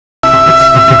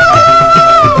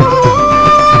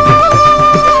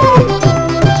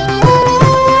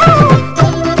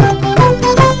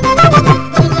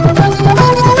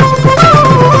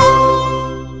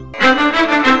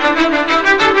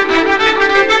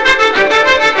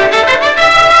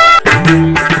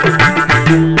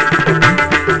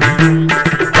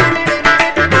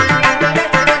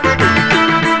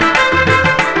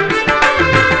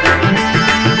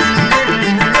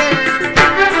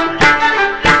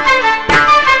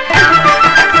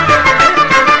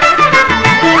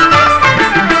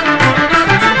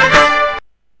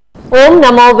ఓం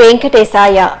నమో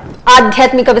వెంకటేశాయ.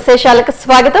 ఆధ్యాత్మిక విశేషాలకు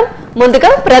స్వాగతం. ముందుగా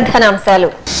ప్రధానాంశాలు.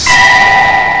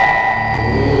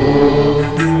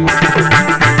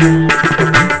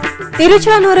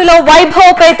 తిరుచానూరులో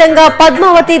వైభవపేతంగా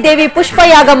పద్మావతి దేవి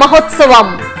పుష్పయాగ మహోత్సవం.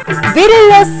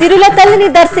 వీరిలో సిరుల తల్లిని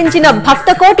దర్శించిన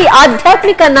భక్తకోటి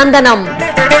ఆధ్యాత్మిక నందనం.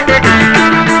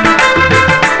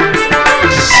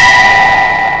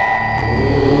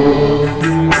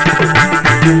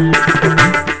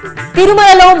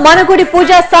 తిరుమలలో మనగుడి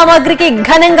పూజా సామాగ్రికి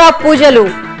ఘనంగా పూజలు.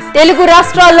 తెలుగు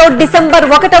రాష్ట్రాల్లో డిసెంబర్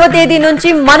 1వ తేదీ నుంచి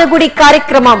మనగుడి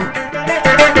కార్యక్రమం.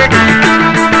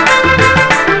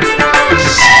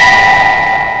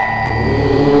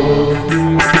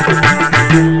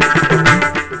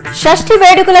 షష్ఠి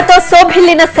వేడుకలతో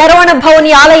శోభిల్లిన శరవణ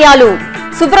భవని ఆలయాలు.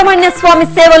 సుబ్రహ్మణ్య స్వామి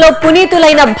సేవలో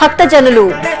పునీతులైన భక్తజనులు.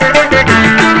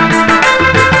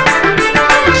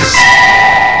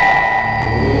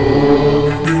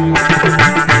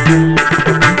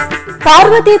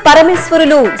 పార్వతీ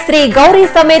పరమేశ్వరులు శ్రీ గౌరీ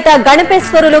సమేత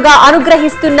గణపేశ్వరులుగా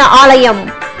అనుగ్రహిస్తున్న ఆలయం.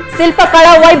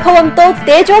 శిల్పకళా వైభవంతో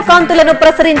తేజోకాంతులను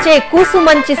ప్రసరించే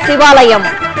కూసుమంచి శివాలయం.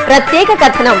 ప్రత్యేక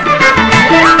కథనం.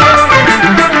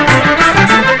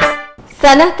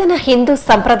 సనాతన హిందూ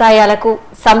సంప్రదాయాలకు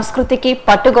సంస్కృతికి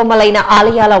పట్టుగొమ్మలైన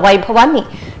ఆలయాల వైభవాన్ని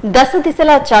దశ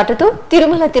దిశలా చాటుతూ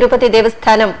తిరుమల తిరుపతి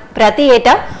దేవస్థానం ప్రతి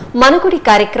ఏటా మనగుడి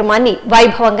కార్యక్రమాన్ని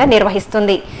వైభవంగా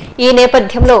నిర్వహిస్తుంది. ఈ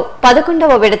నేపథ్యంలో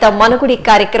 11వ విడత మనగుడి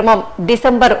కార్యక్రమం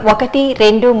డిసెంబర్ 1,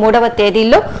 2, 3వ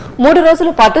తేదీల్లో 3 రోజుల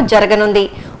పాటు జరగనుంది.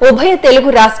 ఉభయ తెలుగు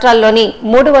రాష్ట్రాల్లోని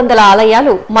 300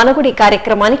 ఆలయాలు మనగుడి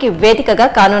కార్యక్రమానికి వేదికగా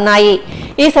కానున్నాయి.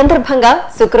 ఈ సందర్భంగా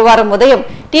శుక్రవారం ఉదయం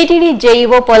టీటీడీ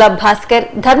జేఈఓ పోల భాస్కర్,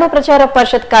 ధర్మ ప్రచార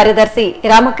పరిషత్ కార్యదర్శి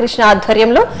రామకృష్ణ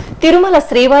ఆధ్వర్యంలో తిరుమల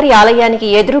శ్రీవారి ఆలయానికి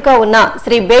ఎదురుగా ఉన్న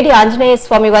శ్రీ బేడి ఆంజనేయ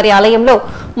స్వామి వారి ఆలయంలో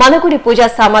మనగుడి పూజా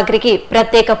సామాగ్రికి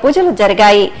ప్రత్యేక పూజలు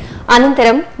జరిగాయి.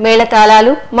 అనంతరం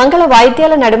మేళతాళాలు, మంగళ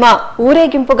వాయిద్యాల నడుమ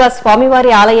ఊరేగింపుగా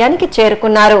స్వామివారి ఆలయానికి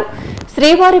చేరుకున్నారు.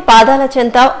 శ్రీవారి పాదాల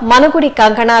చెంత మనగుడి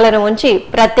కంకణాలను ఉంచి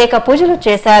ప్రత్యేక పూజలు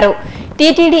చేశారు.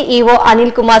 టీటీడీ ఈవో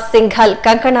అనిల్ కుమార్ సింఘాల్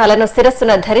కంకణాలను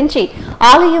శిరస్సున ధరించి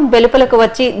ఆలయం వెలుపలకు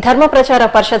వచ్చి ధర్మ ప్రచార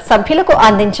పరిషత్ సభ్యులకు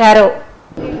అందించారు.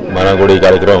 మనగుడి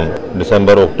కార్యక్రమం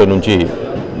డిసెంబర్ 1 నుంచి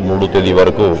 3 తేదీ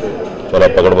వరకు చాలా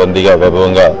పకడ్బందీగా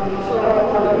వైభవంగా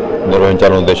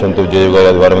నిర్వహించాలనే ఉద్దేశంతో జేయూ గారి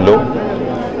ఆధ్వర్యంలో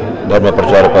ధర్మ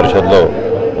ప్రచార పరిషత్లో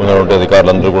ఉన్నటువంటి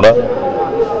అధికారులందరూ కూడా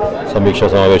సమీక్షా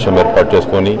సమావేశం ఏర్పాటు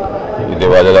చేసుకొని ఈ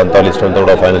దేవాలయాలంతా లిస్ట్ అంతా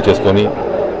కూడా ఫైనల్ చేసుకొని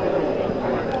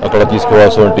అక్కడ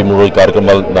తీసుకోవాల్సినటువంటి 3 రోజుల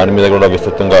కార్యక్రమాలు దాని మీద కూడా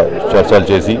విస్తృతంగా చర్చలు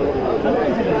చేసి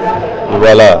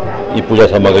ఇవాళ ఈ పూజా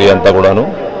సామాగ్రి అంతా కూడాను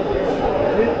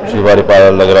శ్రీవారి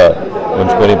పాదాల దగ్గర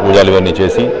ఉంచుకొని పూజలు ఇవన్నీ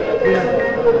చేసి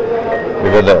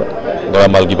వివిధ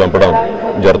గ్రామాలకి పంపడం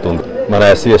జరుగుతుంది. మన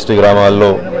SC/ST గ్రామాల్లో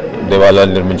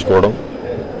దేవాలయాలు నిర్మించుకోవడం,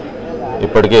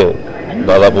 ఇప్పటికే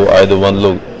దాదాపు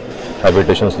 500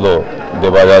 హ్యాబిటేషన్స్లో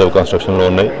దేవాలయాలు కన్స్ట్రక్షన్లో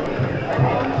ఉన్నాయి.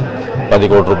 10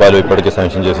 కోట్ల రూపాయలు ఇప్పటికే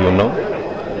శాంక్షన్ చేసి ఉన్నాం.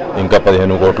 ఇంకా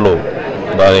 15 కోట్లు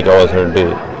దానికి కావాల్సినటువంటి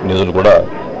నిధులు కూడా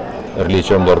రిలీజ్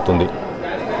చేయడం జరుగుతుంది.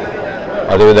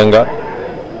 అదేవిధంగా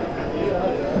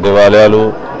దేవాలయాలు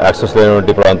యాక్సెస్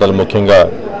లేనటువంటి ప్రాంతాలు, ముఖ్యంగా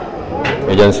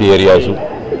ఏజెన్సీ ఏరియాస్,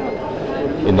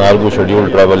 ఈ 4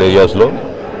 షెడ్యూల్డ్ ట్రైబల్ ఏరియాస్లో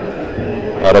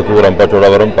అరకు,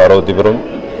 రంపచోడవరం, పార్వతీపురం,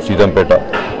 సీతంపేట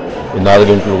ఈ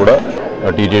 4 ఇంట్లు కూడా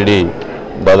టీటీడీ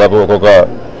దాదాపు ఒక్కొక్క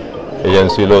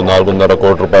ఏజెన్సీలో 4.5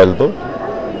 కోట్ల రూపాయలతో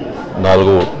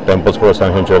 4 టెంపుల్స్ కూడా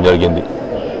శాంక్షన్ చేయడం జరిగింది.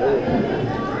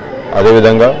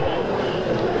 అదేవిధంగా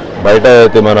బయట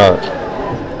అయితే మన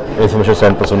ఇన్ఫర్మేషన్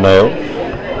సెంటర్స్ ఉన్నాయో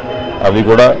అవి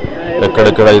కూడా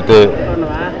ఎక్కడెక్కడైతే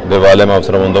దేవాలయం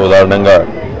అవసరం ఉందో, ఉదాహరణంగా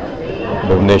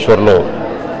భువనేశ్వర్లో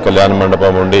కళ్యాణ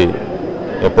మండపం ఉండి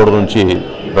ఎప్పటి నుంచి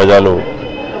ప్రజలు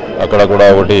అక్కడ కూడా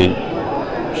ఒకటి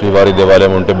శ్రీవారి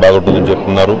దేవాలయం ఉంటే బాగుంటుందని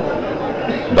చెప్తున్నారు.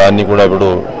 దాన్ని కూడా ఇప్పుడు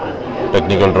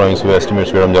టెక్నికల్ డ్రాయింగ్స్,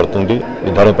 ఎస్టిమేట్స్ వేయడం జరుగుతుంది.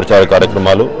 ఈ ధర్మ ప్రచార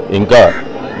కార్యక్రమాలు ఇంకా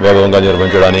వైభవంగా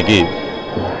నిర్వహించడానికి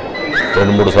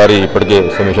 2-3 సార్లు ఇప్పటికే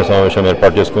సమీక్షా సమావేశం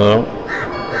ఏర్పాటు చేసుకున్నాం.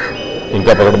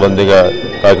 ఇంకా పకడ్బందీగా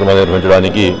కార్యక్రమాలు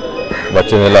నిర్వహించడానికి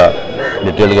వచ్చే నెల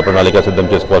డీటెయిల్గా ప్రణాళిక సిద్ధం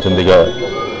చేసుకోవాల్సిందిగా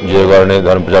జేయూ గారిని,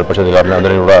 ధర్మ ప్రచార పరిషత్ గారిని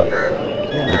అందరినీ కూడా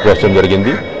రిక్వెస్ట్ చేయడం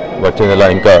జరిగింది. వచ్చే నెల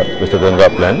ఇంకా విస్తృతంగా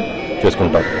ప్లాన్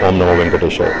చేసుకుంటాం. ఓం నమో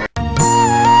వెంకటేశ్వర.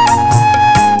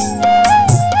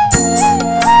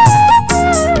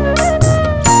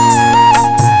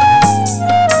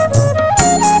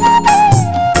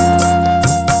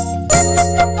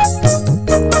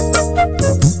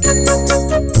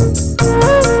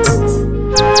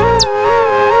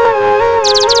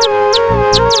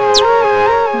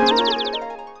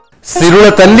 సిరుల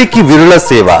తల్లికి విరుల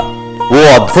సేవ ఓ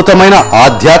అద్భుతమైన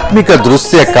ఆధ్యాత్మిక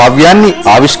దృశ్య కావ్యాన్ని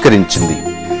ఆవిష్కరించింది.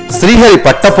 శ్రీహరి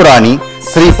పట్టపురాణి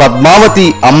శ్రీ పద్మావతి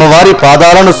అమ్మవారి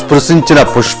పాదాలను స్పృశించిన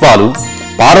పుష్పాలు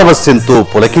పారవస్యంతో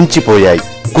పులకించిపోయాయి.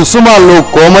 కుసుమాల్లో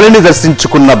కోమలిని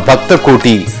దర్శించుకున్న భక్త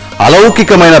కోటి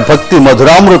అలౌకికమైన భక్తి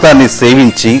మధురామృతాన్ని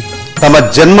సేవించి తమ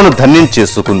జన్మను ధన్యం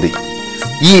చేసుకుంది.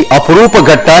 ఈ అపురూప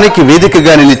ఘట్టానికి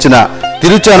వేదికగా నిలిచిన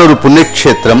తిరుచానూరు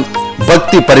పుణ్యక్షేత్రం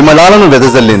భక్తి పరిమళాలను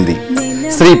వెదజల్లింది.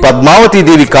 శ్రీ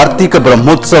పద్మావతీదేవి కార్తీక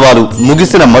బ్రహ్మోత్సవాలు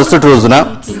ముగిసిన మరుసటి రోజున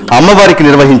అమ్మవారికి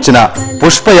నిర్వహించిన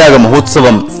పుష్పయాగ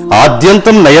మహోత్సవం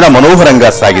ఆద్యంతం నయన మనోహరంగా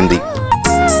సాగింది.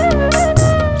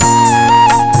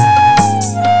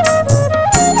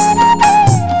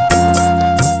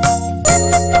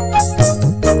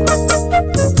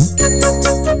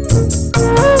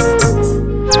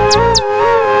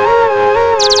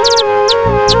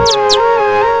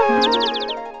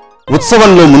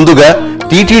 ఉత్సవంలో ముందుగా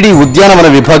టీటీడీ ఉద్యానవన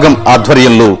విభాగం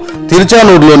ఆధ్వర్యంలో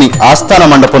తిరుచానూరులోని ఆస్థాన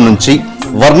మండపం నుంచి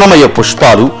వర్ణమయ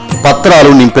పుష్పాలు,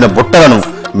 పత్రాలు నింపిన బుట్టలను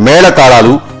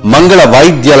మేళతాళాలు, మంగళ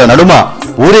వాయిద్యాల నడుమ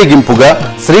ఊరేగింపుగా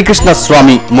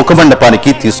శ్రీకృష్ణస్వామి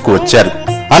ముఖమండపానికి తీసుకువచ్చారు.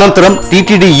 అనంతరం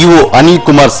TTD EO Anil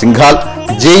Kumar Singhal,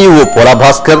 JEO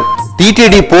Pola Bhaskar,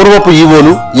 TTD పూర్వపు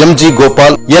ఈవోలు ఎంజీ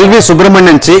గోపాల్, ఎల్వి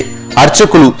సుబ్రహ్మణ్యంచే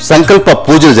అర్చకులు సంకల్ప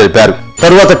పూజలు జరిపారు.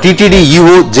 తరువాత టీటీడీ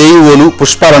ఈవో, జేఈఓలు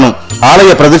పుష్పాలను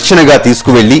ఆలయ ప్రదక్షిణగా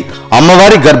తీసుకువెళ్లి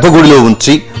అమ్మవారి గర్భగుడిలో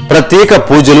ఉంచి ప్రత్యేక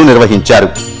పూజలు నిర్వహించారు.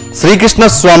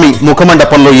 శ్రీకృష్ణస్వామి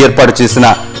ముఖమండపంలో ఏర్పాటు చేసిన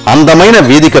అందమైన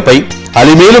వేదికపై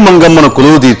అలిమేలు మంగమ్మను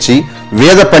కొలువుదీర్చి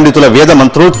వేద పండితుల వేద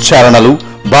మంత్రోచ్చారణలు,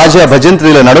 బాజా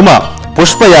భజంత్రీల నడుమ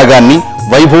పుష్పయాగాన్ని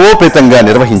వైభవోపేతంగా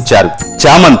నిర్వహించారు.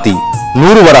 చామంతి,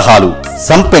 నూరు వరహాలు,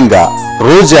 సంపెంగ,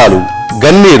 రోజాలు,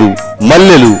 గన్నేరు,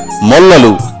 మల్లెలు,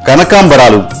 మొల్లలు,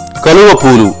 కనకాంబరాలు, కలువ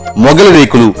పూలు, మొగలి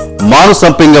రేకులు, మాను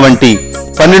సంపెంగ వంటి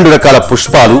 12 రకాల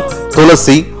పుష్పాలు,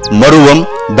 తులసి, మరువం,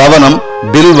 దవనం,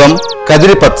 బిల్వం,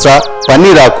 కదిరిపత్ర,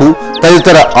 పన్నీరాకు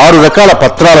తదితర 6 రకాల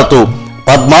పత్రాలతో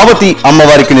పద్మావతి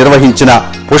అమ్మవారికి నిర్వహించిన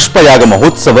పుష్పయాగ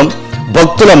మహోత్సవం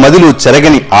భక్తుల మదిలో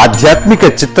చెరగని ఆధ్యాత్మిక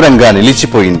చిత్రంగా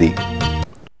నిలిచిపోయింది.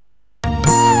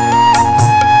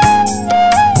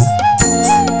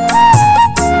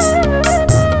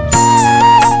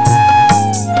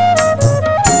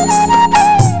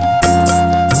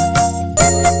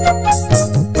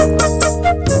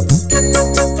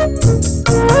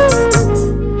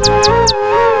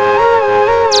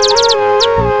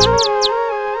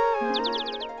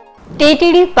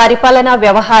 టీటీడీ పరిపాలనా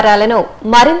వ్యవహారాలను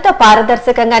మరింత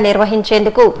పారదర్శకంగా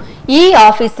నిర్వహించేందుకు ఈ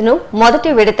ఆఫీసును మొదటి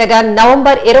విడతగా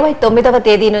నవంబర్ 29వ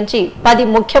తేదీ నుంచి 10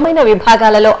 ముఖ్యమైన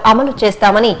విభాగాలలో అమలు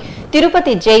చేస్తామని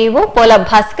తిరుపతి జేఈఓ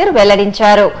పోలాభాస్కర్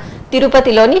వెల్లడించారు.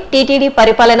 తిరుపతిలోని టీటీడీ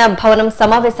పరిపాలనా భవనం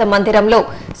సమావేశ మందిరంలో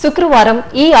శుక్రవారం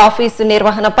ఈ ఆఫీసు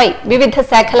నిర్వహణపై వివిధ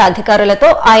శాఖల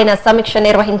అధికారులతో ఆయన సమీక్ష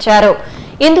నిర్వహించారు.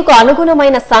 ఇందుకు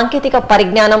అనుగుణమైన సాంకేతిక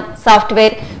పరిజ్ఞానం,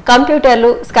 సాఫ్ట్వేర్, కంప్యూటర్లు,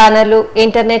 స్కానర్లు,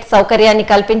 ఇంటర్నెట్ సౌకర్యాన్ని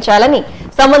కల్పించాలని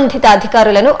సంబంధిత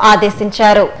అధికారులను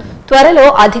ఆదేశించారు. త్వరలో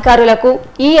అధికారులకు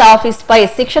ఈ ఆఫీసుపై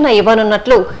శిక్షణ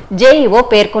ఇవ్వనున్నట్లు జేఈఓ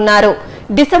పేర్కొన్నారు.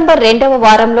 డిసెంబర్ 2వ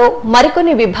వారంలో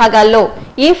మరికొన్ని విభాగాల్లో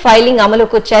ఈ ఫైలింగ్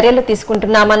అమలుకు చర్యలు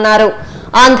తీసుకుంటున్నామన్నారు.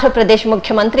 ఆంధ్రప్రదేశ్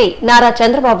ముఖ్యమంత్రి నారా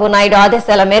చంద్రబాబు నాయుడు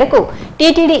ఆదేశాల మేరకు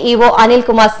టీటీడీ ఈవో అనిల్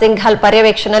కుమార్ సింఘాల్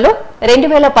పర్యవేక్షణలో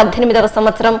 2018వ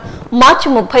సంవత్సరం మార్చి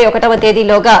 31వ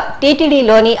తేదీలోగా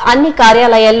టీటీడీలోని అన్ని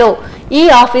కార్యాలయాల్లో ఈ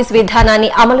ఆఫీస్ విధానాన్ని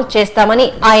అమలు చేస్తామని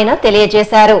ఆయన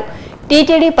తెలియజేశారు.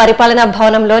 టీటీడీ పరిపాలనా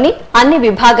భవనంలోని అన్ని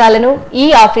విభాగాలను ఈ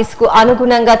ఆఫీసుకు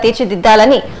అనుగుణంగా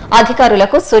తీర్చిదిద్దాలని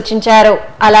అధికారులకు సూచించారు.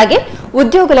 అలాగే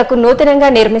ఉద్యోగులకు నూతనంగా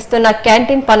నిర్మిస్తున్న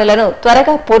క్యాంటీన్ పనులను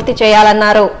త్వరగా పూర్తి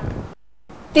చేయాలన్నారు.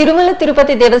 తిరుమల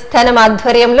తిరుపతి దేవస్థానం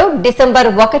ఆధ్వర్యంలో డిసెంబర్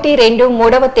 1, 2,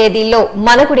 3వ తేదీల్లో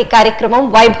మనగుడి కార్యక్రమం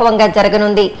వైభవంగా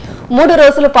జరగనుంది. 3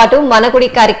 రోజుల పాటు మనగుడి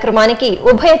కార్యక్రమానికి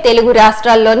ఉభయ తెలుగు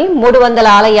రాష్ట్రాల్లోని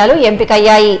 300 ఆలయాలు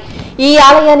ఎంపికయ్యాయి. ఈ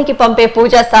ఆలయానికి పంపే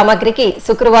పూజా సామాగ్రికి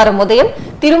శుక్రవారం ఉదయం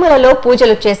తిరుమలలో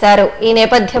పూజలు చేశారు. ఈ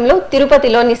నేపథ్యంలో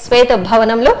తిరుపతిలోని శ్వేత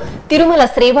భవనంలో తిరుమల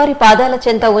శ్రీవారి పాదాల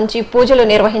చెంత ఉంచి పూజలు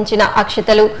నిర్వహించిన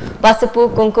అక్షతలు, పసుపు,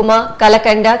 కుంకుమ,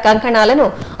 కలకండ, కంకణాలను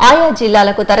ఆయా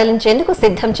జిల్లాలకు తరలించేందుకు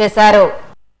సిద్ధం చేశారు.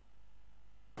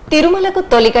 తిరుమలకు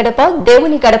తొలి గడప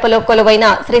దేవుని గడపలో కొలువైన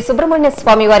శ్రీ సుబ్రహ్మణ్య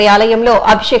స్వామి వారి ఆలయంలో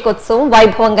అభిషేకోత్సవం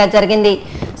వైభవంగా జరిగింది.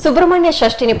 సుబ్రహ్మణ్య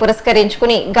షష్ఠిని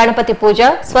పురస్కరించుకుని గణపతి పూజ,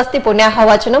 స్వస్తి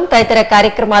పుణ్యాహవచనం తదితర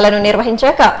కార్యక్రమాలను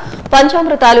నిర్వహించాక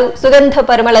పంచామృతాలు, సుగంధ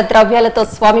పరిమళ ద్రవ్యాలతో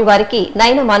స్వామివారికి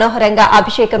నయన మనోహరంగా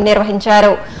అభిషేకం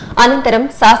నిర్వహించారు. అనంతరం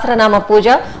సహస్రనామ పూజ,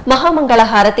 మహామంగళ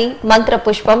హారతి, మంత్ర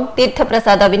పుష్పం,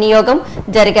 తీర్థప్రసాద వినియోగం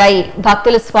జరిగాయి.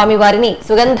 భక్తులు స్వామివారిని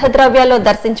సుగంధ ద్రవ్యాల్లో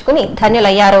దర్శించుకుని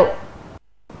ధన్యులయ్యారు.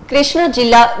 కృష్ణా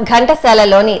జిల్లా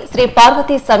ఘంటసాలలోని శ్రీ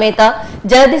పార్వతీ సమేత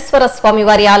జగదీశ్వర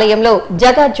స్వామివారి ఆలయంలో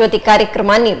జగజ్యోతి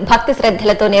కార్యక్రమాన్ని భక్తి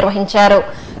శ్రద్ధలతో నిర్వహించారు.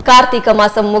 కార్తీక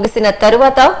మాసం ముగిసిన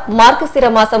తరువాత మార్గశిర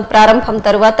మాసం ప్రారంభం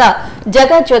తరువాత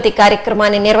జగజ్యోతి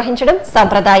కార్యక్రమాన్ని నిర్వహించడం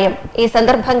సంప్రదాయం. ఈ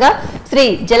సందర్భంగా శ్రీ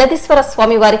జలదీశ్వర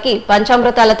స్వామి వారికి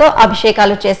పంచామృతాలతో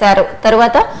అభిషేకాలు చేశారు.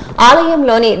 తరువాత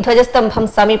ఆలయంలోని ధ్వజస్తంభం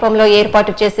సమీపంలో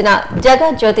ఏర్పాటు చేసిన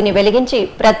జగజ్యోతిని వెలిగించి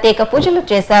ప్రత్యేక పూజలు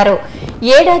చేశారు.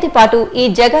 ఏడాది పాటు ఈ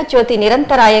జగజ్యోతి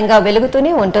నిరంతరాయంగా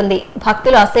వెలుగుతూనే ఉంటుంది.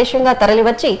 భక్తులు అశేషంగా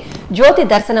తరలివచ్చి జ్యోతి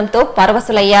దర్శనంతో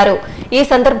పరవశులయ్యారు. ఈ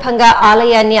సందర్భంగా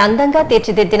ఆలయాన్ని అందంగా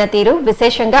తీర్చిదిద్దిన తీరు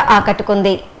విశేషంగా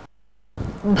ఆకట్టుకుంది.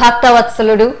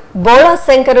 భక్తవత్సలుడు బోళా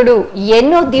శంకరుడు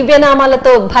ఎన్నో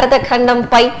దివ్యనామాలతో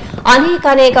భరతఖండంపై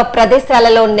అనేకానేక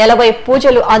ప్రదేశాలలో నెలవై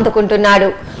పూజలు అందుకుంటున్నాడు.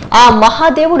 ఆ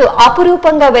మహాదేవుడు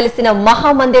అపురూపంగా వెలిసిన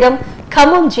మహామందిరం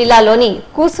ఖమ్మం జిల్లాలోని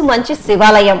కూసుమంచి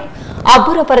శివాలయం.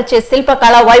 అబ్బురపరిచే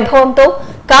శిల్పకళా వైభవంతో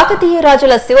కాకతీయ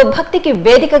రాజుల శివభక్తికి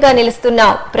వేదికగా నిలుస్తున్న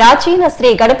ప్రాచీన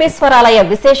శ్రీ గణపేశ్వరాలయ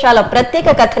విశేషాల ప్రత్యేక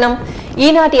కథనం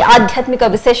ఈనాటి ఆధ్యాత్మిక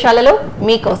విశేషాలలో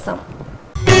మీకోసం.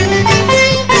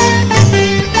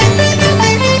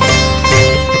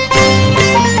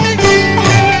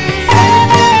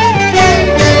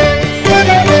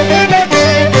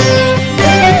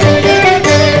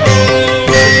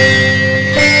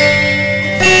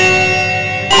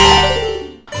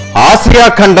 ఆసియా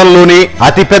ఖండంలోనే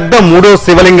అతిపెద్ద మూడో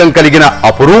శివలింగం కలిగిన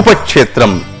అపురూప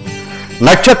క్షేత్రం.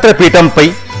 నక్షత్ర పీఠంపై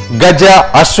గజ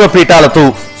అశ్వపీఠాలతో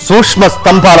సూక్ష్మ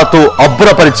స్తంభాలతో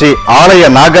అబ్బురపరిచే ఆలయ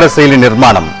నాగరశైలి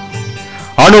నిర్మాణం,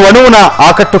 అణువణువున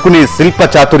ఆకట్టుకునే శిల్ప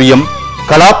చాతుర్యం,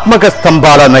 కళాత్మక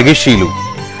స్తంభాల నగిషీలు,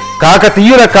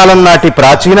 కాకతీయుల కాలం నాటి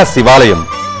ప్రాచీన శివాలయం,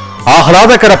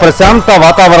 ఆహ్లాదకర ప్రశాంత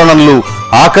వాతావరణంలో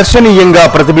ఆకర్షణీయంగా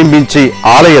ప్రతిబింబించే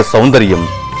ఆలయ సౌందర్యం,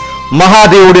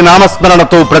 మహాదేవుడి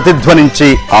నామస్మరణతో ప్రతిధ్వనించే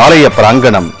ఆలయ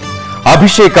ప్రాంగణం,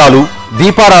 అభిషేకాలు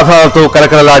దీపారాధనలతో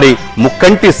కలకలలాడే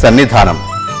ముక్కంటి సన్నిధానం.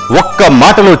 ఒక్క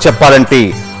మాటలో చెప్పాలంటే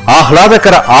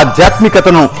ఆహ్లాదకర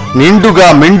ఆధ్యాత్మికతను నిండుగా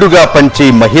మెండుగా పంచే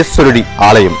మహేశ్వరుడి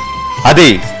ఆలయం. అదే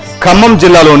ఖమ్మం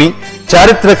జిల్లాలోని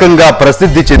చారిత్రకంగా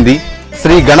ప్రసిద్ధి చెంది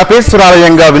శ్రీ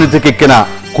గణపేశ్వరాలయంగా వినుతికెక్కిన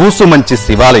కూసుమంచి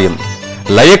శివాలయం.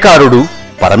 లయకారుడు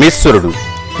పరమేశ్వరుడు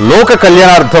లోక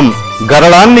కళ్యాణార్థం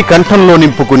గరళాన్ని కంఠంలో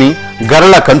నింపుకుని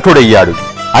గరళ కంఠుడయ్యాడు.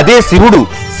 అదే శివుడు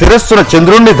శిరస్సున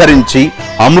చంద్రుణ్ణి ధరించి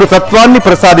అమృతత్వాన్ని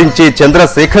ప్రసాదించే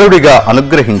చంద్రశేఖరుడిగా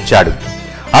అనుగ్రహించాడు.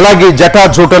 అలాగే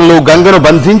జటాజూటంలో గంగను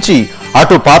బంధించి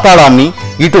అటు పాతాళాన్ని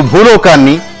ఇటు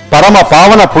భూలోకాన్ని పరమ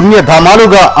పావన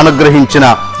పుణ్యధామాలుగా అనుగ్రహించిన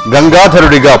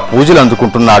గంగాధరుడిగా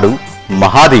పూజలందుకుంటున్నాడు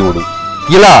మహాదేవుడు.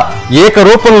 ఇలా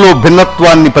ఏకరూపంలో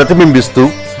భిన్నత్వాన్ని ప్రతిబింబిస్తూ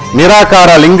నిరాకార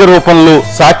లింగ రూపంలో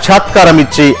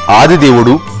సాక్షాత్కారమిచ్చే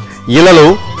ఆదిదేవుడు ఇలలో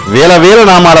వేల వేల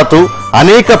నామాలతో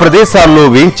అనేక ప్రదేశాల్లో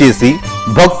వేంచేసి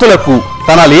భక్తులకు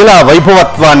తన లీలా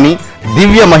వైభవత్వాన్ని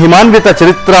దివ్య మహిమాన్విత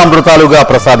చరిత్రామృతాలుగా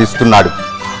ప్రసాదిస్తున్నాడు.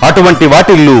 అటువంటి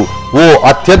వాటిల్లో ఓ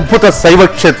అత్యద్భుత శైవ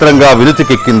క్షేత్రంగా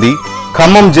వినుతికెక్కింది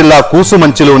ఖమ్మం జిల్లా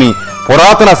కూసుమంచిలోని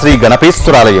పురాతన శ్రీ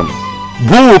గణపేశ్వరాలయం.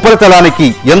 భూ ఉపరితలానికి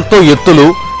ఎంతో ఎత్తులో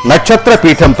నక్షత్ర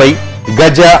పీఠంపై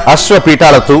గజ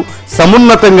అశ్వపీఠాలతో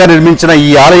సమున్నతంగా నిర్మించిన ఈ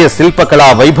ఆలయ శిల్పకళా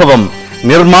వైభవం,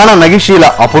 నిర్మాణ నగిశీల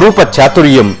అపురూప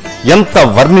చాతుర్యం ఎంత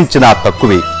వర్ణించినా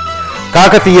తక్కువే.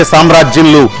 కాకతీయ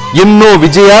సామ్రాజ్యంలో ఎన్నో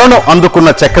విజయాలను అందుకున్న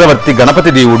చక్రవర్తి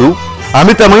గణపతి దేవుడు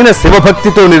అమితమైన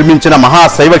శివభక్తితో నిర్మించిన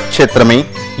మహాశైవ క్షేత్రమే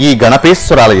ఈ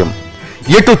గణపేశ్వరాలయం.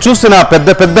 ఎటు చూసినా పెద్ద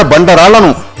పెద్ద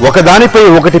బండరాళ్లను ఒకదానిపై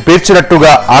ఒకటి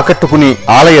పేర్చినట్టుగా ఆకట్టుకునే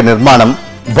ఆలయ నిర్మాణం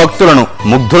భక్తులను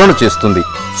ముగ్ధులను చేస్తుంది.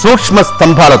 సూక్ష్మ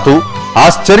స్తంభాలతో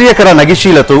ఆశ్చర్యకర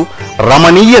నగిశీలతో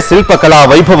రమణీయ శిల్పకళా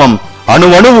వైభవం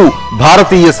అణువణువు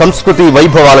భారతీయ సంస్కృతి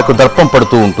వైభవాలకు దర్పం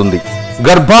పడుతూ ఉంటుంది.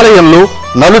 గర్భాలయంలో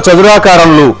నలు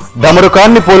చదురాకారంలో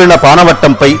డమరుకాన్ని పోలిన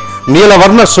పానవట్టంపై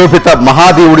నీలవర్ణ శోభిత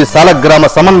మహాదేవుడి సాలగ్రామ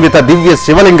సమన్విత దివ్య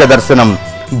శివలింగ దర్శనం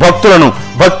భక్తులను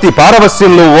భక్తి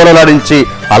పారవస్యంలో ఓలలాడించే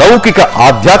అలౌకిక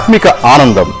ఆధ్యాత్మిక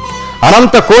ఆనందం.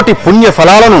 అనంత కోటి పుణ్య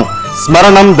ఫలాలను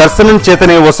స్మరణం దర్శనం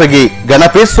చేతనే ఒసగి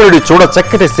గణపేశ్వరుడి చూడ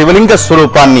చక్కటి శివలింగ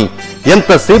స్వరూపాన్ని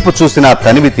ఎంతసేపు చూసినా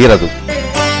తనివి తీరదు.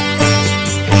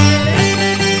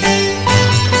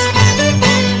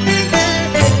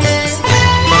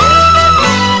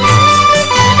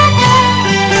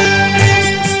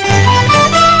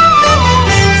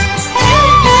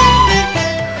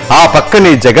 ఆ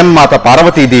పక్కనే జగన్మాత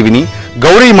పార్వతీదేవిని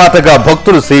గౌరీమాతగా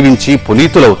భక్తులు సేవించి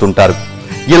పునీతులవుతుంటారు.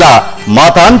 ఇలా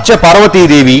మాతాంచ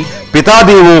పార్వతీదేవి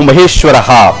పితాదేవో మహేశ్వరః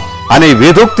అనే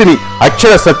వేదోక్తిని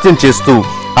అక్షర సత్యం చేస్తూ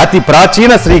అతి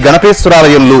ప్రాచీన శ్రీ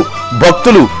గణపేశ్వరాలయంలో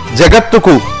భక్తులు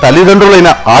జగత్తుకు తల్లిదండ్రులైన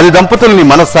ఆది దంపతుల్ని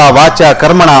మనసా వాచా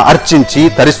కర్మణ అర్చించి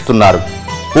తరిస్తున్నారు.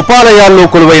 ఉపాలయాల్లో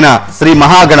కొలువైన శ్రీ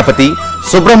మహాగణపతి,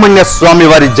 సుబ్రహ్మణ్య స్వామి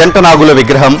వారి జంటనాగుల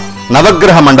విగ్రహం,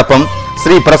 నవగ్రహ మండపం,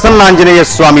 శ్రీ ప్రసన్నాంజనేయ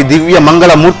స్వామి దివ్య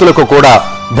మంగళమూర్తులకు కూడా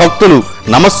భక్తులు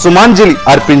నమస్సుమాంజలి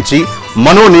అర్పించి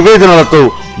మనో నివేదనలతో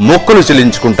మొక్కులు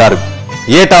చెల్లించుకుంటారు.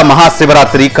 ఏటా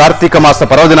మహాశివరాత్రి, కార్తీక మాస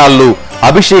పర్వదినాల్లో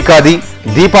అభిషేకాది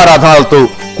దీపారాధనలతో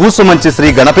కూసుమంచి శ్రీ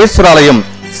గణపేశ్వరాలయం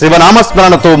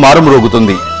శివనామస్మరణతో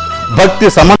మారుమ్రోగుతుంది. భక్తి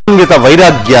సమన్విత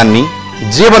వైరాగ్యాన్ని,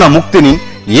 జీవన ముక్తిని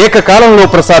ఏకకాలంలో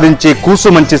ప్రసాదించే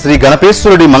కూసుమంచి శ్రీ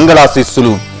గణపేశ్వరుడి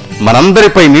మంగళాశీస్సులు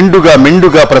మనందరిపై నిండుగా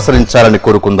మెండుగా ప్రసరించాలని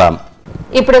కోరుకుందాం.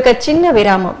 ఇప్పుడు ఒక చిన్న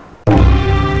విరామం.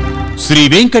 శ్రీ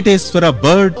వెంకటేశ్వర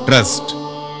బర్డ్ ట్రస్ట్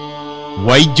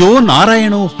వైద్యో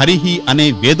నారాయణో హరిహి అనే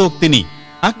వేదోక్తిని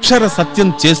అక్షర సత్యం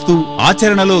చేస్తూ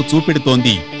ఆచరణలో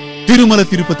చూపెడుతోంది తిరుమల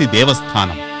తిరుపతి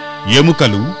దేవస్థానం.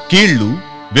 ఎముకలు, కీళ్లు,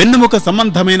 వెన్నుముక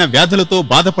సంబంధమైన వ్యాధులతో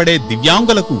బాధపడే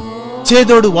దివ్యాంగులకు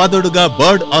చేదోడు వాదోడుగా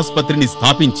బర్డ్ ఆసుపత్రిని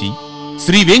స్థాపించి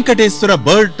శ్రీ వెంకటేశ్వర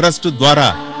బర్డ్ ట్రస్ట్ ద్వారా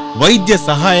వైద్య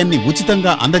సహాయాన్ని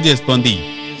ఉచితంగా అందజేస్తోంది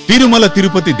తిరుమల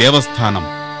తిరుపతి దేవస్థానం.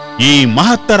 ఈ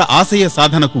మహత్తర ఆశయ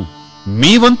సాధనకు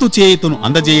మీ వంతు చేయుతను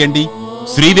అందజేయండి.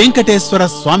 శ్రీ వెంకటేశ్వర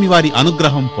స్వామివారి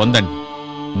అనుగ్రహం పొందండి.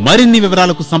 మరిన్ని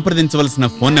వివరాలకు సంప్రదించవలసిన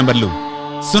ఫోన్ నంబర్లు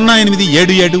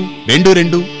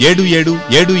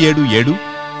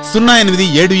 0877227777,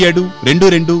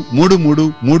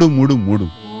 0877223333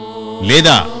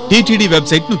 లేదా టీటీడీ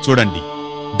వెబ్సైట్ ను చూడండి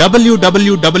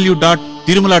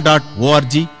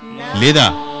www.tirumala.org లేదా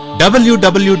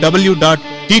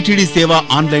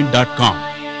www.ttdsevaonline.com.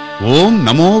 ఓం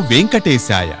నమో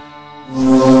వెంకటేశాయ.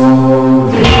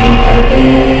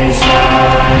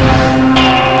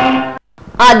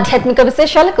 ఆధ్యాత్మిక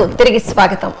విశేషాలకు తిరిగి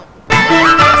స్వాగతం.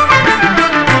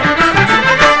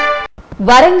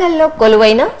 వరంగల్లో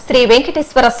కొలువైన శ్రీ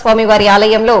వెంకటేశ్వర స్వామి వారి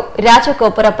ఆలయంలో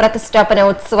రాజగోపుర ప్రతిష్టాపన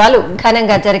ఉత్సవాలు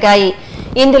ఘనంగా జరిగాయి.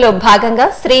 ఇందులో భాగంగా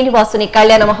శ్రీనివాసుని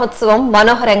కళ్యాణ మహోత్సవం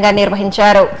మనోహరంగా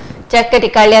నిర్వహించారు. చక్కటి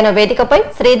కళ్యాణ వేదికపై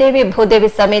శ్రీదేవి భూదేవి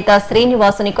సమేత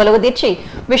శ్రీనివాసుని కొలువుదీర్చి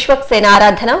విశ్వక్సేన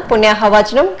ఆరాధన,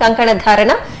 పుణ్యాహవాచనం, కంకణ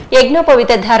ధారణ,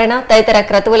 యజ్ఞోపవిత ధారణ తదితర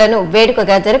క్రతువులను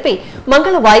వేడుకగా జరిపి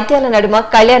మంగళ వాయిద్యాల నడుమ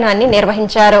కళ్యాణాన్ని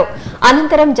నిర్వహించారు.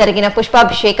 అనంతరం జరిగిన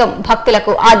పుష్పాభిషేకం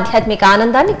భక్తులకు ఆధ్యాత్మిక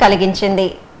ఆనందాన్ని కలిగించింది.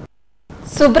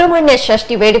 సుబ్రహ్మణ్య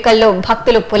షష్ఠి వేడుకల్లో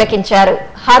భక్తులు పులకించారు.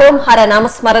 హరోం హర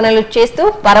నామస్మరణలు చేస్తూ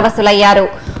పరవశులయ్యారు.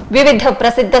 వివిధ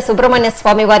ప్రసిద్ధ సుబ్రహ్మణ్య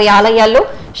స్వామి వారి ఆలయాల్లో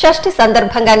షష్ఠి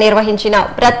సందర్భంగా నిర్వహించిన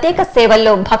ప్రత్యేక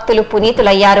సేవల్లో భక్తులు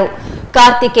పునీతులయ్యారు.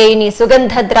 కార్తికేయుని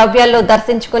సుగంధ ద్రవ్యాల్లో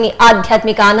దర్శించుకుని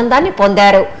ఆధ్యాత్మిక ఆనందాన్ని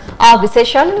పొందారు. ఆ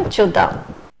విశేషాలను చూద్దాం.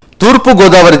 తూర్పు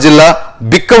గోదావరి జిల్లా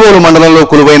బిక్కవోలు మండలంలో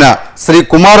కొలువైన శ్రీ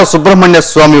కుమార సుబ్రహ్మణ్య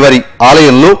స్వామి వారి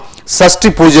ఆలయంలో షష్ఠి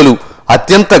పూజలు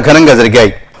అత్యంత ఘనంగా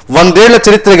జరిగాయి. 100 ఏళ్ల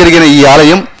చరిత్ర కలిగిన ఈ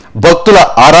ఆలయం భక్తుల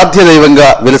ఆరాధ్య దైవంగా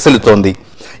విలసిల్లుతోంది.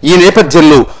 ఈ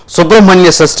నేపథ్యంలో సుబ్రహ్మణ్య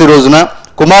షష్ఠి రోజున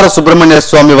కుమార సుబ్రహ్మణ్య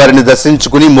స్వామి వారిని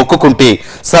దర్శించుకుని మొక్కుకుంటే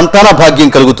సంతాన భాగ్యం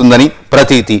కలుగుతుందని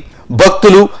ప్రతీతి.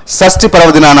 భక్తులు షష్ఠి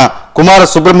పర్వదినాన కుమార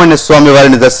సుబ్రహ్మణ్య స్వామి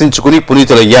వారిని దర్శించుకుని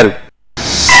పునీతులయ్యారు.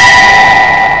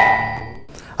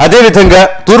 అదేవిధంగా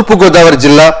తూర్పు గోదావరి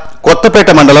జిల్లా కొత్తపేట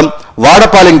మండలం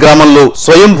వాడపాలెం గ్రామంలో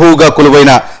స్వయంభూగా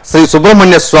కొలువైన శ్రీ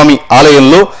సుబ్రహ్మణ్య స్వామి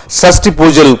ఆలయంలో షష్ఠి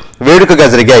పూజలు వేడుకగా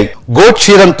జరిగాయి.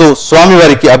 గోక్షీరంతో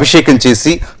స్వామివారికి అభిషేకం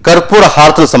చేసి కర్పూర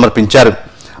హారతులు సమర్పించారు.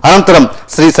 అనంతరం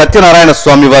శ్రీ సత్యనారాయణ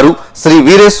స్వామి వారు, శ్రీ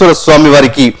వీరేశ్వర స్వామి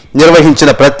వారికి నిర్వహించిన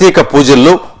ప్రత్యేక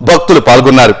పూజల్లో భక్తులు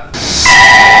పాల్గొన్నారు.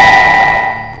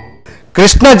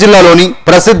 కృష్ణా జిల్లాలోని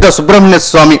ప్రసిద్ధ సుబ్రహ్మణ్య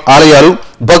స్వామి ఆలయాలు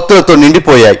భక్తులతో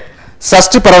నిండిపోయాయి.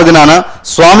 షష్ఠి పర్వదినాన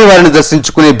స్వామివారిని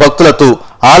దర్శించుకునే భక్తులతో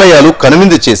ఆలయాలు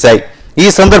కనువిందు చేశాయి. ఈ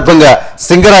సందర్భంగా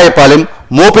సింగరాయపాలెం,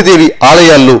 మోపిదేవి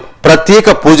ఆలయాల్లో ప్రత్యేక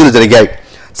పూజలు జరిగాయి.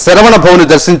 శరవణ భవుని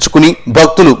దర్శించుకుని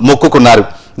భక్తులు మొక్కుకున్నారు.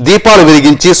 దీపాలు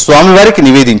వెలిగించి స్వామివారికి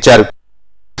నివేదించారు.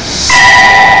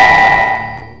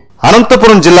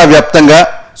 అనంతపురం జిల్లా వ్యాప్తంగా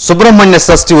సుబ్రహ్మణ్య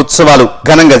షష్ఠి ఉత్సవాలు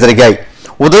ఘనంగా జరిగాయి.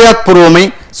 ఉదయాత్పూర్వమై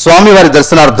స్వామివారి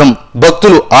దర్శనార్థం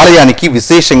భక్తులు ఆలయానికి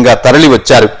విశేషంగా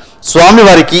తరలివచ్చారు.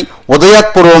 స్వామివారికి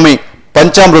ఉదయాత్పూర్వమే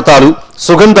పంచామృతాలు,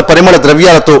 సుగంధ పరిమళ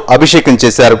ద్రవ్యాలతో అభిషేకం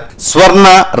చేశారు. స్వర్ణ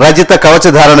రజిత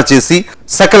కవచధారణ చేసి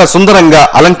సకల సుందరంగా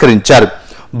అలంకరించారు.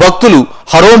 భక్తులు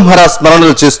హరోంహర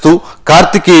స్మరణలు చేస్తూ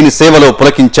కార్తికేయుని సేవలో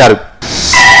పులకించారు.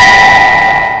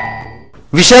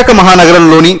 విశాఖ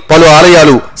మహానగరంలోని పలు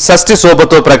ఆలయాలు షష్ఠి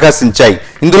శోభతో ప్రకాశించాయి.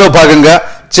 ఇందులో భాగంగా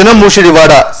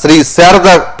చినమూషిడివాడ శ్రీ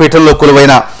శారదా పీఠంలో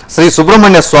కొలువైన శ్రీ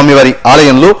సుబ్రహ్మణ్య స్వామి వారి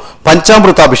ఆలయంలో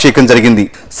పంచామృతాభిషేకం జరిగింది.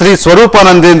 శ్రీ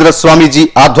స్వరూపానందేంద్ర స్వామీజీ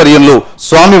ఆధ్వర్యంలో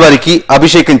స్వామివారికి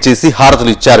అభిషేకం చేసి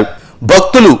హారతులు ఇచ్చారు.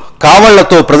 భక్తులు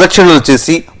కావళ్లతో ప్రదక్షిణలు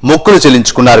చేసి మొక్కులు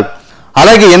చెల్లించుకున్నారు.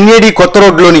 అలాగే ఎన్ఏడి కొత్త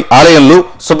రోడ్లోని ఆలయంలో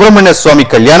సుబ్రహ్మణ్య స్వామి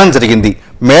కళ్యాణం జరిగింది.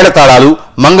 మేళతాళాలు,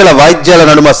 మంగళ వాయిద్యాల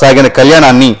నడుమ సాగిన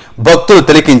కళ్యాణాన్ని భక్తులు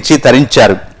తిలకించి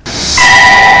తరించారు.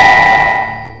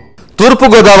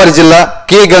 తూర్పుగోదావరి జిల్లా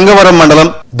కె గంగవరం మండలం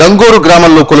దంగోరు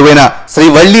గ్రామంలో కొలువైన శ్రీ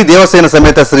వల్లి దేవసేన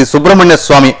సమేత శ్రీ సుబ్రహ్మణ్య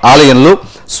స్వామి ఆలయంలో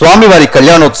స్వామివారి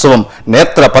కళ్యాణోత్సవం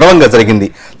నేత్ర పర్వంగా జరిగింది.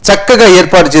 చక్కగా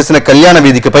ఏర్పాటు చేసిన కళ్యాణ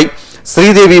వేదికపై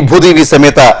శ్రీదేవి భూదేవి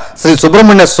సమేత శ్రీ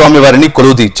సుబ్రహ్మణ్య స్వామి వారిని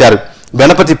కొలువుదీర్చారు.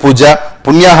 గణపతి పూజ,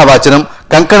 పుణ్యాహవాచనం,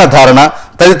 కంకణ ధారణ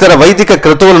తదితర వైదిక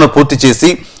క్రతువులను పూర్తి చేసి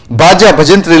బాజా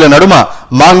భజంత్రీల నడుమ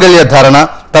మాంగళ్య ధారణ,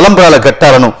 తలంబ్రాల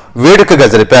ఘట్టాలను వేడుకగా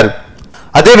జరిపారు.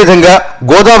 అదేవిధంగా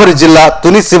గోదావరి జిల్లా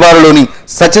తుని శివారులోని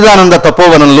సచ్చిదానంద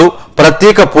తపోవనంలో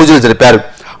ప్రత్యేక పూజలు జరిపారు.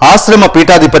 ఆశ్రమ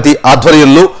పీఠాధిపతి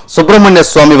ఆధ్వర్యంలో సుబ్రహ్మణ్య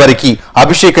స్వామి వారికి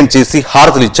అభిషేకం చేసి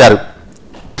హారతులిచ్చారు.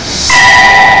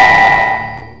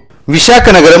 విశాఖ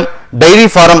నగరం డైరీ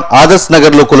ఫారం ఆదర్శ్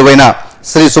నగర్ లో కొలువైన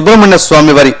శ్రీ సుబ్రహ్మణ్య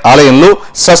స్వామి వారి ఆలయంలో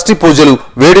షష్ఠి పూజలు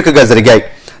వేడుకగా జరిగాయి.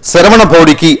 శరవణ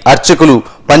భౌడికి అర్చకులు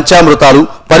పంచామృతాలు,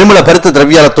 పరిమళ భరిత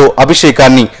ద్రవ్యాలతో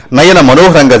అభిషేకాన్ని నయన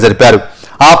మనోహరంగా జరిపారు.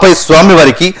 ఆపై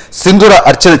స్వామివారికి సింధూర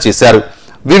అర్చన చేశారు.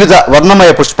 వివిధ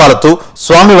వర్ణమయ పుష్పాలతో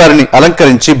స్వామివారిని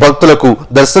అలంకరించి భక్తులకు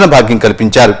దర్శన భాగ్యం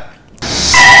కల్పించారు.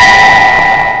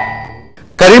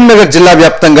 కరీంనగర్ జిల్లా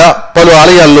వ్యాప్తంగా పలు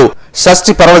ఆలయాల్లో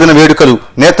షష్ఠి పర్వదిన వేడుకలు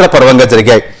నేత్రపర్వంగా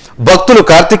జరిగాయి. భక్తులు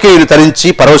కార్తికేయుని తరించి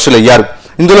పరవశులయ్యారు.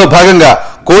 ఇందులో భాగంగా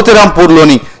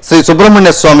కోతిరాంపూర్లోని శ్రీ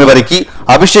సుబ్రహ్మణ్య స్వామి వారికి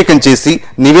అభిషేకం చేసి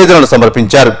నివేదనలు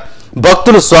సమర్పించారు.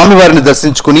 భక్తులు స్వామివారిని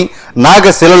దర్శించుకుని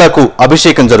నాగశిలలకు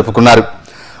అభిషేకం జరుపుకున్నారు.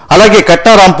 అలాగే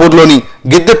కట్టారాంపూర్లోని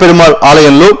గిద్దె పెరుమాళ్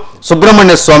ఆలయంలో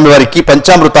సుబ్రహ్మణ్య స్వామి వారికి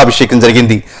పంచామృతాభిషేకం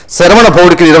జరిగింది. శరవణ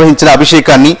భౌడికి నిర్వహించిన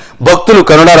అభిషేకాన్ని భక్తులు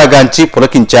కనులారాగాంచి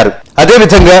పులకించారు.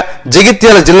 అదేవిధంగా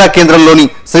జగిత్యాల జిల్లా కేంద్రంలోని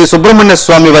శ్రీ సుబ్రహ్మణ్య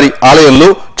స్వామి వారి ఆలయంలో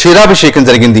క్షీరాభిషేకం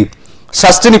జరిగింది.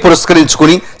 షష్ఠిని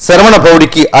పురస్కరించుకుని శరవణ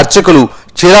భౌడికి అర్చకులు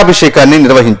క్షీరాభిషేకాన్ని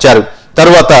నిర్వహించారు.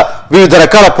 తరువాత వివిధ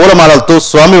రకాల పూలమాలలతో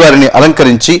స్వామివారిని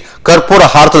అలంకరించి కర్పూర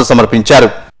హారతులు సమర్పించారు.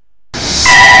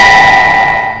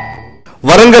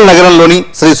 వరంగల్ నగరంలోని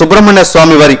శ్రీ సుబ్రహ్మణ్య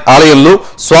స్వామి వారి ఆలయంలో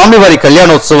స్వామివారి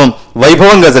కళ్యాణోత్సవం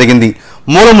వైభవంగా జరిగింది.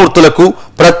 మూలమూర్తులకు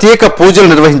ప్రత్యేక పూజలు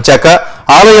నిర్వహించాక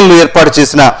ఆలయంలో ఏర్పాటు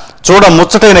చేసిన చూడ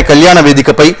ముచ్చటైన కళ్యాణ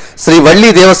వేదికపై శ్రీ వల్లి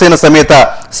దేవసేన సమేత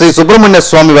శ్రీ సుబ్రహ్మణ్య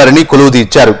స్వామి వారిని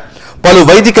కొలువుదీర్చారు. పలు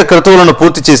వైదిక క్రతువులను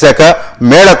పూర్తి చేశాక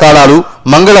మేళ తాళాలు,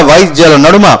 మంగళ వాయిద్యాల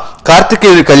నడుమ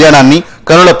కార్తికేయుని కళ్యాణాన్ని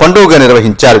కనుల పండుగగా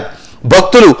నిర్వహించారు.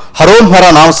 భక్తులు హరోంహర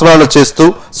నామస్మరణ చేస్తూ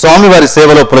స్వామివారి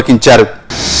సేవలో పులకించారు.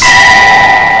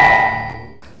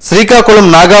 శ్రీకాకుళం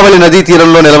నాగావళి నదీ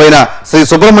తీరంలో నెలవైన శ్రీ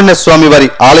సుబ్రహ్మణ్య స్వామి వారి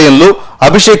ఆలయంలో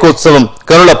అభిషేకోత్సవం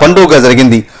కనుల పండుగగా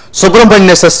జరిగింది.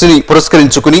 సుబ్రహ్మణ్య షష్ఠిని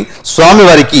పురస్కరించుకుని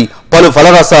స్వామివారికి పలు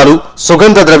ఫలరసాలు,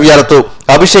 సుగంధ ద్రవ్యాలతో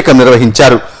అభిషేకం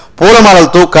నిర్వహించారు.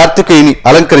 పూలమాలలతో కార్తికేయుని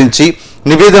అలంకరించి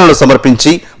నివేదనలు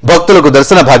సమర్పించి భక్తులకు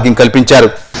దర్శన భాగ్యం కల్పించారు.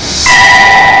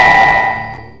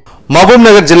 మహబూబ్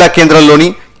నగర్ జిల్లా కేంద్రంలోని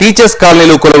టీచర్స్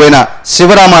కాలనీలో కొలువైన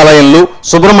శివరామాలయంలో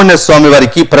సుబ్రహ్మణ్య స్వామి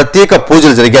వారికి ప్రత్యేక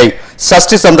పూజలు జరిగాయి.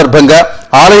 షష్ఠి సందర్భంగా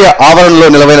ఆలయ ఆవరణలో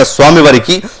నిలవైన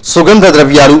స్వామివారికి సుగంధ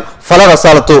ద్రవ్యాలు,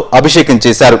 ఫలరసాలతో అభిషేకం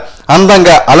చేశారు.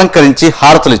 అందంగా అలంకరించి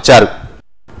హారతులిచ్చారు.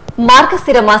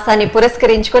 మార్గశిర మాసాన్ని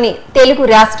పురస్కరించుకుని తెలుగు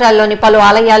రాష్ట్రాల్లోని పలు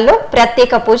ఆలయాల్లో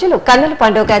ప్రత్యేక పూజలు కన్నుల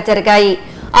పండుగగా జరిగాయి.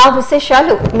 ఆ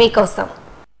విశేషాలు మీకోసం.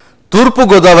 తూర్పు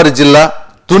గోదావరి జిల్లా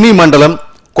తుని మండలం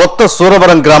కొత్త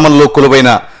సూరవరం గ్రామంలో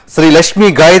కొలువైన శ్రీ లక్ష్మీ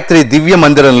గాయత్రి దివ్య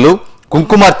మందిరంలో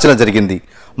కుంకుమార్చన జరిగింది.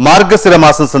 మార్గశిర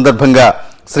మాసం సందర్భంగా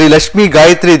శ్రీ లక్ష్మీ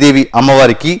గాయత్రీ దేవి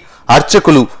అమ్మవారికి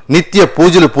అర్చకులు నిత్య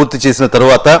పూజలు పూర్తి చేసిన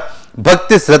తరువాత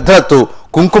భక్తి శ్రద్ధలతో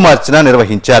కుంకుమార్చన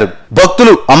నిర్వహించారు.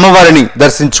 భక్తులు అమ్మవారిని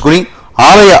దర్శించుకుని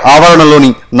ఆలయ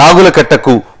ఆవరణలోని నాగుల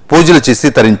కట్టకు పూజలు చేసి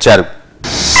తరించారు.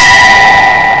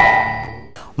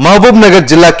 మహబూబ్ నగర్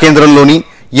జిల్లా కేంద్రంలోని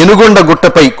ఎనుగొండ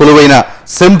గుట్టపై కొలువైన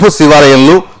శంభు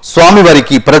శివాలయంలో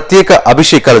స్వామివారికి ప్రత్యేక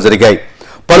అభిషేకాలు జరిగాయి.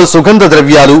 పలు సుగంధ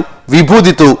ద్రవ్యాలు,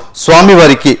 విభూదితో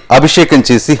స్వామివారికి అభిషేకం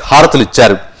చేసి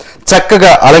హారతులిచ్చారు.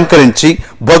 చక్కగా అలంకరించి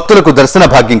భక్తులకు దర్శన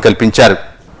భాగ్యం కల్పించారు.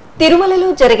 తిరుమలలో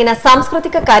జరిగిన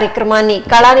సాంస్కృతిక కార్యక్రమాన్ని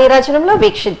కళానీరాజనంలో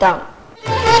వీక్షిద్దాం.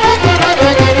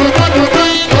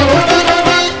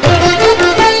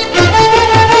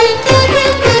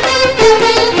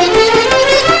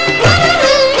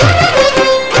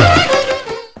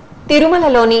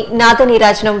 తిరుమలలోని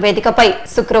నాదనీరాజనం వేదికపై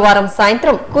శుక్రవారం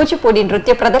సాయంత్రం కూచిపూడి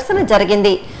నృత్య ప్రదర్శన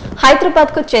జరిగింది.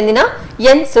 హైదరాబాద్ కు చెందిన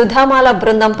ఎన్ సుధామాల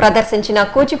బృందం ప్రదర్శించిన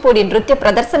కూచిపూడి నృత్య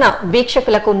ప్రదర్శన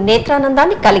వీక్షకులకు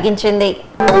నేత్రానందాన్ని కలిగించింది.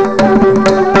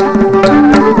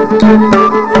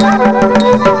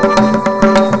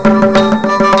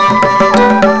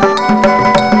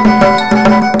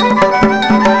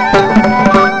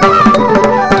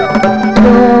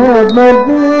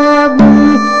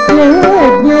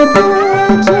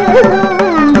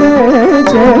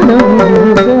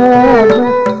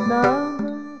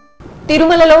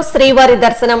 తిరుమలలో శ్రీవారి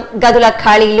దర్శనం, గదుల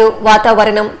ఖాళీలు,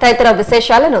 వాతావరణం తదితర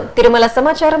విశేషాలను తిరుమల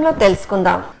సమాచారంలో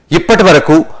తెలుసుకుందాం. ఇప్పటి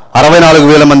వరకు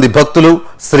 64,000 మంది భక్తులు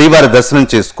శ్రీవారి దర్శనం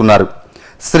చేసుకున్నారు.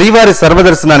 శ్రీవారి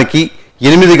సర్వదర్శనానికి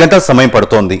 8 గంటల సమయం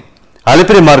పడుతోంది.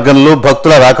 అలిపిరి మార్గంలో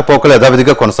భక్తుల రాకపోకలు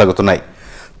యథావిధిగా కొనసాగుతున్నాయి.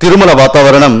 తిరుమల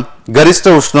వాతావరణం గరిష్ట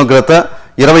ఉష్ణోగ్రత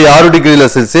 26 డిగ్రీల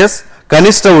సెల్సియస్,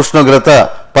 కనిష్ట ఉష్ణోగ్రత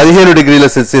 15 డిగ్రీల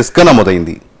సెల్సియస్ గా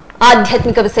నమోదైంది.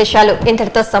 ఆధ్యాత్మిక విశేషాలు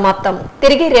ఇంతటితో సమాప్తం.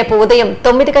 తిరిగి రేపు ఉదయం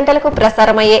 9 గంటలకు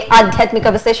ప్రసారమయ్యే ఆధ్యాత్మిక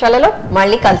విశేషాలలో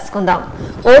మళ్ళీ కలుసుకుందాం.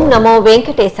 ఓం నమో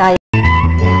వెంకటేశాయ.